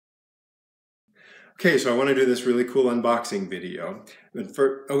Okay, so I want to do this really cool unboxing video.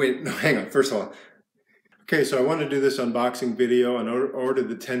 Oh wait, no, hang on. First of all, okay, so I want to do this unboxing video and ordered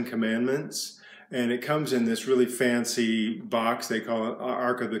the 10 Commandments, and it comes in this really fancy box. They call it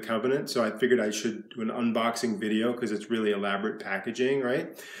Ark of the Covenant. So I figured I should do an unboxing video because it's really elaborate packaging,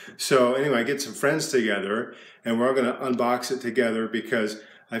 right? So anyway, I get some friends together, and we're all going to unbox it together because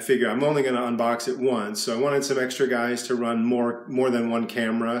I figure I'm only going to unbox it once. So I wanted some extra guys to run more than one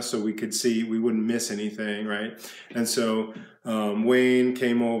camera so we could see, we wouldn't miss anything, right? And so Wayne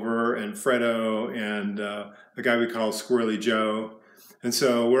came over, and Fredo, and a guy we call Squirrely Joe. And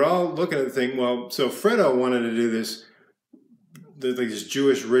so we're all looking at the thing. Well, so Fredo wanted to do this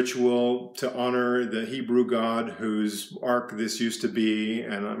Jewish ritual to honor the Hebrew God whose ark this used to be,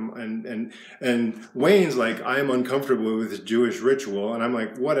 and Wayne's like, I am uncomfortable with this Jewish ritual, and I'm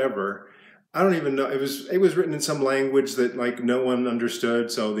like, whatever. I don't even know. It was written in some language that like no one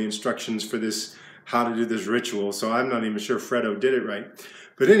understood. So the instructions for this, how to do this ritual. So I'm not even sure Fredo did it right.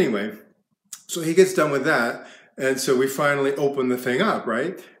 But anyway, so he gets done with that. And so we finally open the thing up,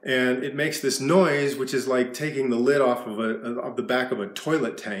 right? And it makes this noise, which is like taking the lid off of the back of a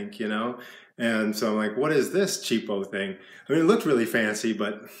toilet tank, you know? And so I'm like, what is this cheapo thing? I mean, it looked really fancy,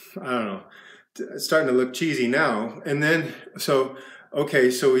 but I don't know. It's starting to look cheesy now. And then,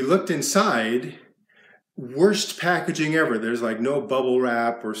 okay, so we looked inside. Worst packaging ever. There's like no bubble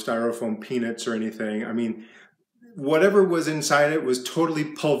wrap or styrofoam peanuts or anything. I mean, whatever was inside it was totally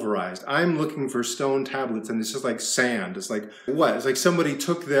pulverized. I'm looking for stone tablets, and it's just like sand. It's like, what? It's like somebody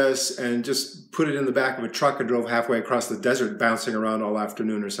took this and just put it in the back of a truck and drove halfway across the desert bouncing around all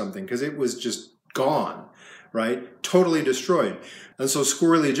afternoon or something, because it was just gone, right? Totally destroyed. And so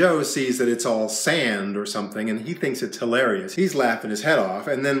Squirrely Joe sees that it's all sand or something, and he thinks it's hilarious. He's laughing his head off.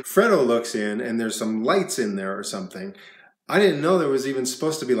 And then Fredo looks in, and there's some lights in there or something. I didn't know there was even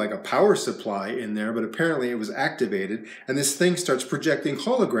supposed to be like a power supply in there, but apparently it was activated, and this thing starts projecting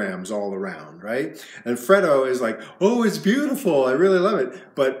holograms all around, right? And Fredo is like, oh, it's beautiful, I really love it.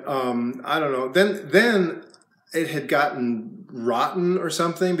 But I don't know, then it had gotten rotten or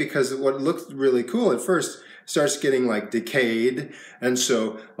something, because what looked really cool at first starts getting like decayed, and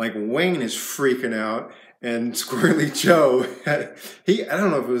so like Wayne is freaking out. And Squirrely Joe, I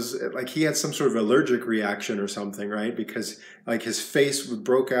don't know if it was like he had some sort of allergic reaction or something, right? Because like his face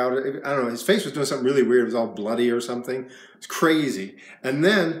broke out. I don't know, his face was doing something really weird. It was all bloody or something. It's crazy. And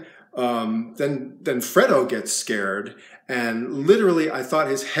then Fredo gets scared, and literally I thought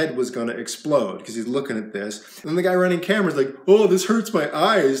his head was going to explode because he's looking at this. And the guy running camera's like, oh, this hurts my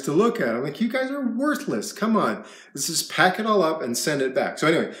eyes to look at. I'm like, you guys are worthless. Come on. Let's just pack it all up and send it back. So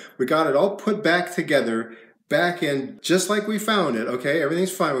anyway, we got it all put back together, back in just like we found it. Okay,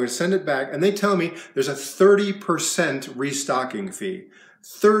 everything's fine. We're going to send it back. And they tell me there's a 30% restocking fee.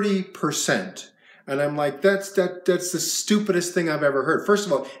 30%. And I'm like, that's the stupidest thing I've ever heard. First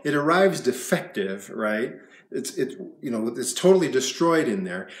of all, it arrives defective, right? It's totally destroyed in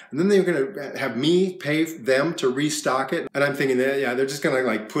there. And then they're going to have me pay them to restock it. And I'm thinking that, yeah, they're just going to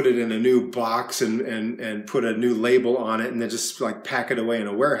like put it in a new box and put a new label on it, and then just like pack it away in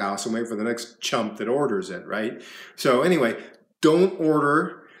a warehouse and wait for the next chump that orders it, right? So anyway, don't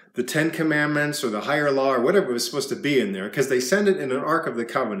order the 10 Commandments or the higher law or whatever was supposed to be in there, because they send it in an Ark of the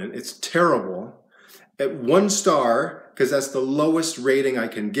Covenant. It's terrible. At 1 star, because that's the lowest rating I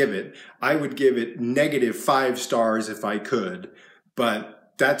can give it, I would give it -5 stars if I could.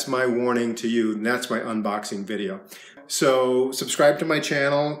 But that's my warning to you, and that's my unboxing video. So subscribe to my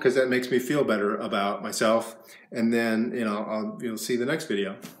channel, because that makes me feel better about myself. And then, you'll see the next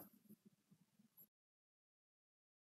video.